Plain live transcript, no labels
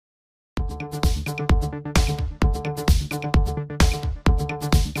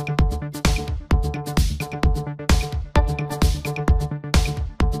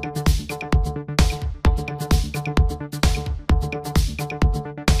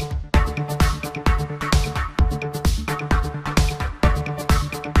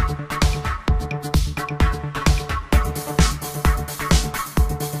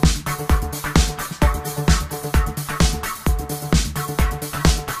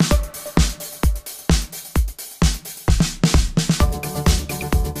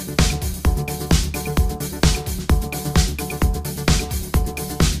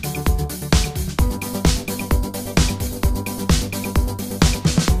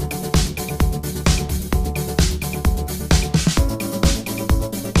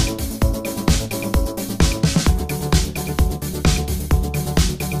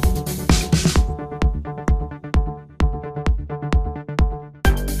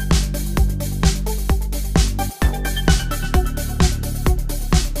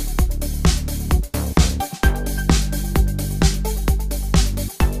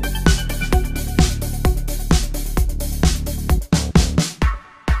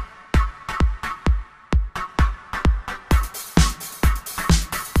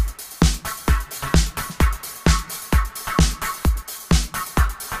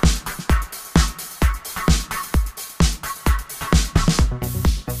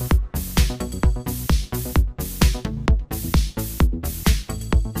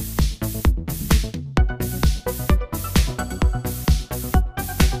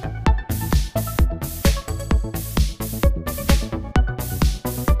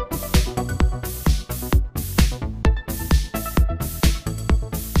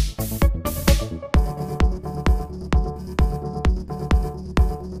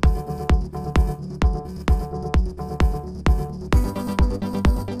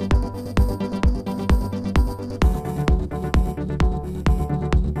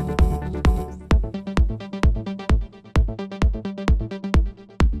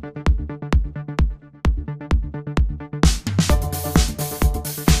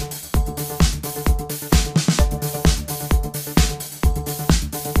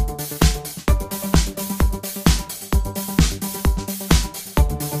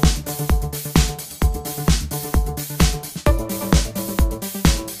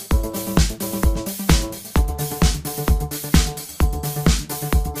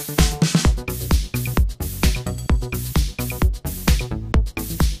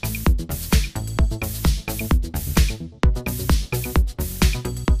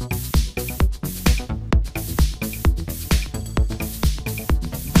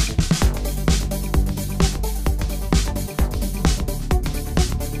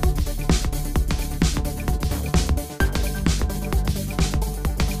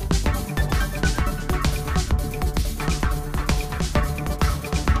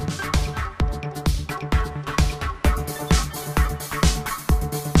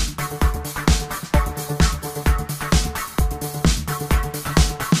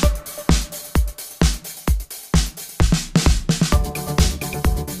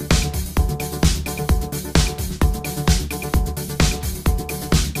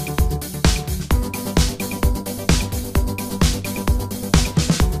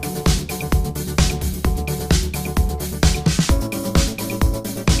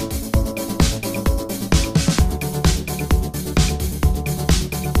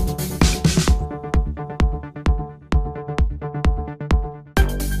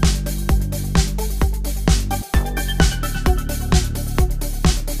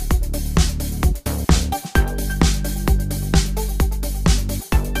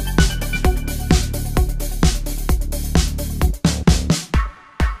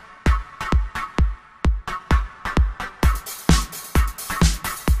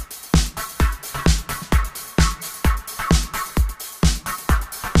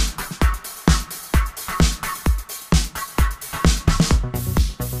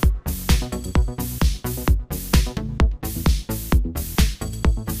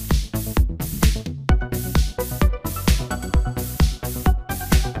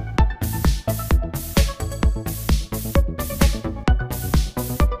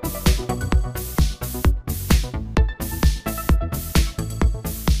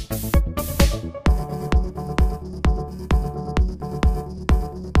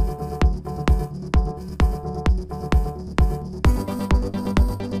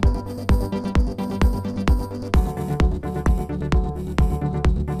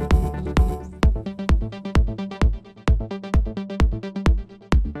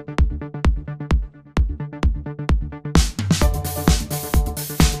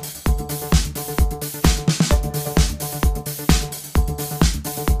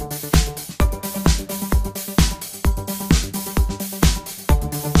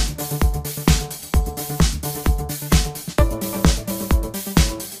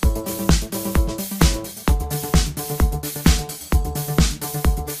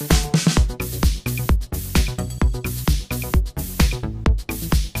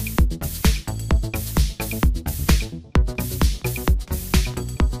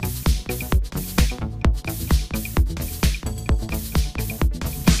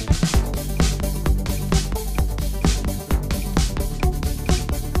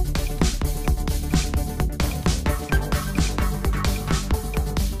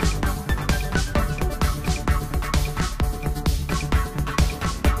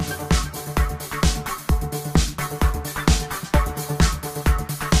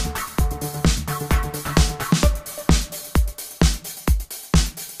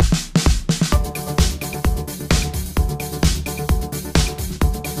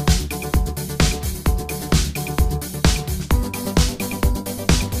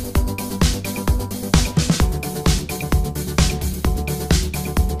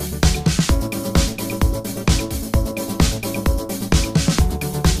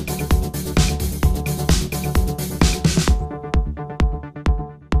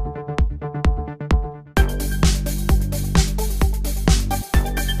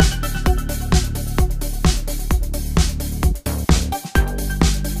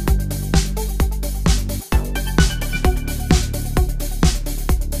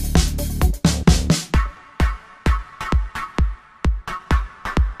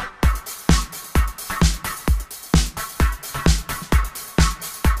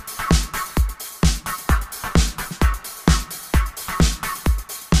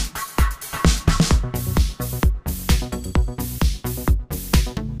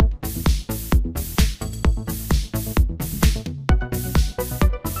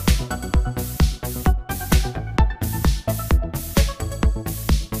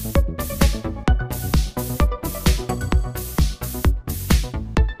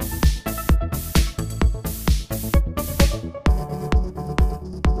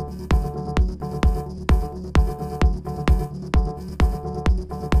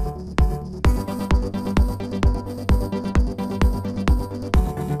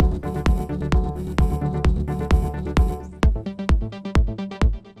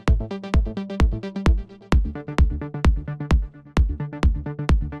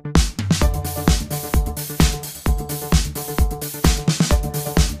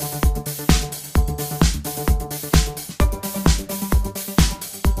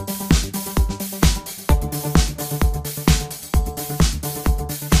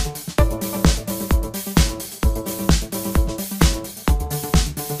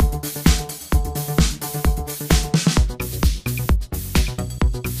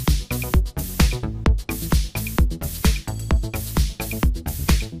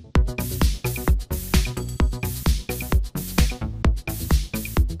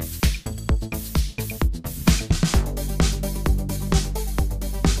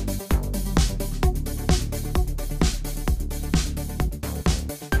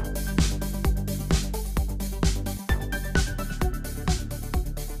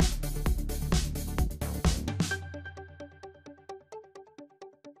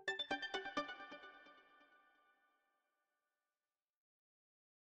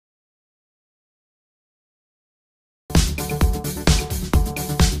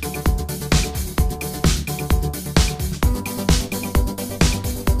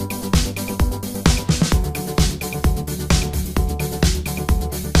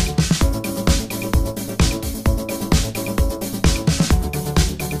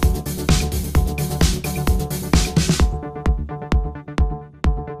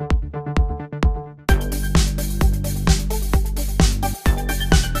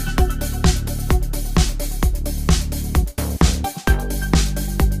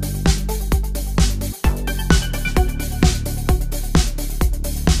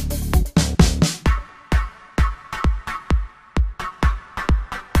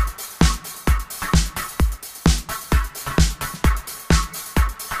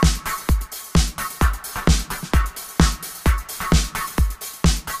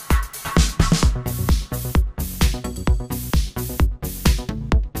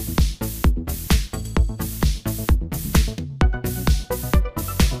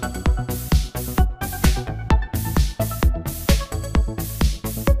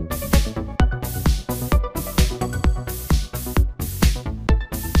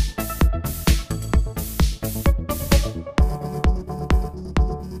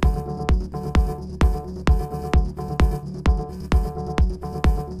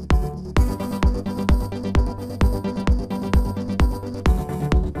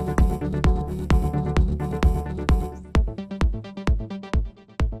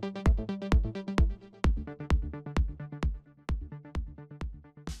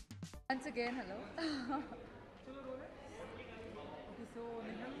again, hello. चलो रोल है। Okay so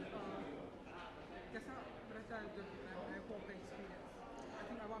निहल कैसा रहता है जब आपको आपका एक्सपीरियंस आई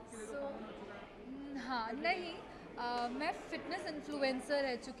थिंक अब आपके लिए तो So, कॉमन हो चुका है हाँ एवरीडे। नहीं, मैं फ़िटनेस इन्फ्लुएंसर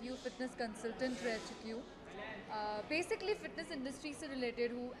रह चुकी हूँ, फ़िटनेस कंसल्टेंट रह चुकी हूँ। बेसिकली फ़िटनेस इंडस्ट्री से रिलेटेड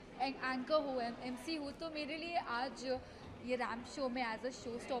हूँ, एंकर हूँ, एमसी हूँ, तो मेरे लिए आज ये रैम्प शो में एज अ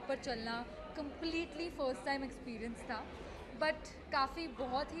शो स्टॉपर चलना कम्प्लीटली फ़र्स्ट टाइम एक्सपीरियंस था। बट काफ़ी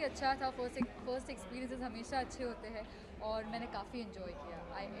बहुत ही अच्छा था। फर्स्ट एक्सपीरियंसेस हमेशा अच्छे होते हैं और मैंने काफ़ी इन्जॉय किया।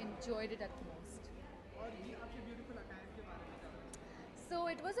 I enjoyed it at most. और ये आपके ब्यूटीफुल अटायर के बारे में जानना चाहेंगे। So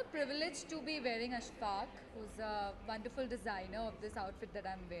it was a privilege to be wearing Ashfeque, who's a wonderful designer of this outfit that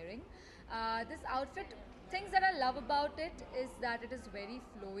I'm wearing. This outfit, things that I love about it is that it is very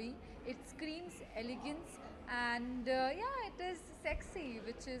flowy. It screams elegance, and yeah, it is sexy,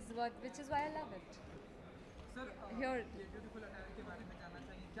 which is why I love it. Sir Here, ये beautiful attire के बारे में जानना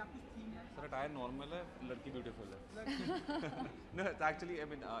चाहिए क्या कुछ थीम है सर आपका? अटायर नॉर्मल है, लड़की ब्यूटीफुल है. लड़की No, it's actually, I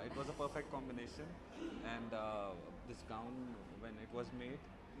mean, it was a perfect combination, and this gown when it was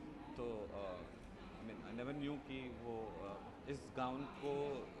made, तो I mean, I never knew कि वो इस गाउन को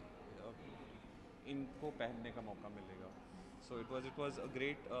इनको पहनने का मौका मिलेगा. So it was a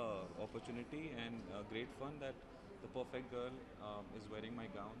great opportunity and great fun that the perfect girl is wearing my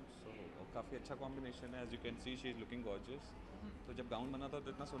gown. So काफ़ी अच्छा combination है. As you can see, she is looking gorgeous. तो जब गाउन बना था तो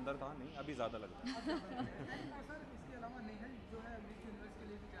इतना सुंदर था नहीं, अभी ज़्यादा लग रहा है. अब ज़्यादा लग रहा है एंड सर इसके अलावा नेहल जो है मिस यूनिवर्स के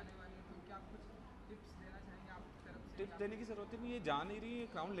लिए भी जाने वाली है तो क्या आप कुछ टिप्स देना चाहेंगे आपकी तरफ से टिप्स देने की ज़रूरत ही नहीं, ये जा नहीं रही है,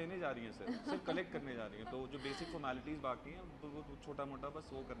 क्राउन लेने जा रही हैं सर, सिर्फ कलेक्ट करने जा रही हैं. तो जो बेसिक फॉर्मेलिटीज़ बाकी हैं वो छोटा मोटा बस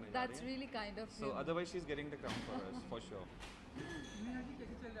वो करने जा that's रही really हैं. kind of so you. Otherwise she is getting the crown for us for sure. Neha जी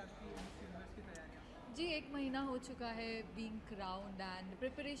कैसे चल रही है आपकी मिस यूनिवर्स की तैयारियाँ? जी, 1 महीना हो चुका है being crowned and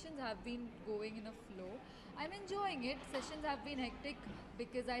preparations have been going in a flow. I am enjoying it. Sessions have been hectic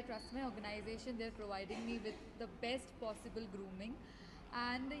because I trust my organisation. They are providing me with the best possible grooming.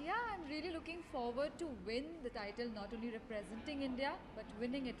 And yeah, I'm really looking forward to win the title, not only representing India, but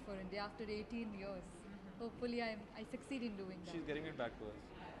winning it for India after 18 years. Hopefully, I succeed in doing she is that. Getting it back to us.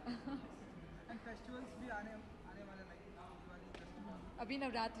 And festivals भी आने आने वाले लाइक दिवाली फेस्टिवल अभी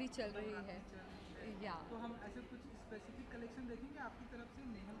नवरात्रि चल रही है. नवरात्रि चल रही है या तो हम ऐसे कुछ स्पेसिफिक कलेक्शन देखेंगे आपकी तरफ से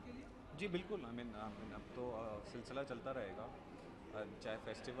नेहल के लिए? जी बिल्कुल. आई मीन अब तो सिलसिला चलता रहेगा. चाहे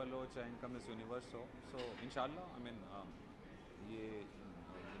फेस्टिवल हो, चाहे इनका मिस यूनिवर्स हो. सो इंशाल्लाह आई मीन ये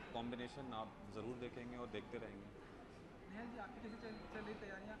कॉम्बिनेशन आप ज़रूर देखेंगे और देखते रहेंगे. नेहल जी आपकी कैसे चल रही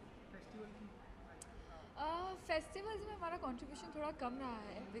तैयारियाँ फेस्टिवल की? फेस्टिवल्स में हमारा कंट्रीब्यूशन थोड़ा कम रहा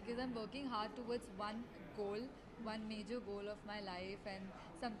है because I am working hard towards one goal, one major goal of my life and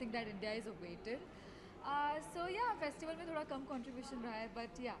something that India is awaited. सो या फेस्टिवल में थोड़ा कम कंट्रीब्यूशन रहा है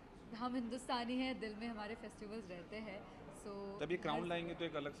बट या हम हिंदुस्तानी हैं, दिल में हमारे फेस्टिवल्स रहते हैं. सो तब ये क्राउन लाएंगे तो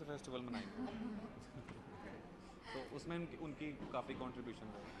एक अलग से फेस्टिवल मनाएंगे. तो उसमें उनकी उनकी काफ़ी कंट्रीब्यूशन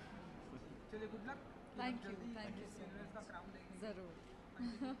रहेगी. चलिए गुड लक। थैंक यू जल्दी सो यूनिवर्स का मच. क्राउन देखेंगे। ज़रूर.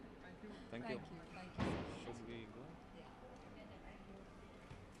 Thank you. Thank you. Thank you.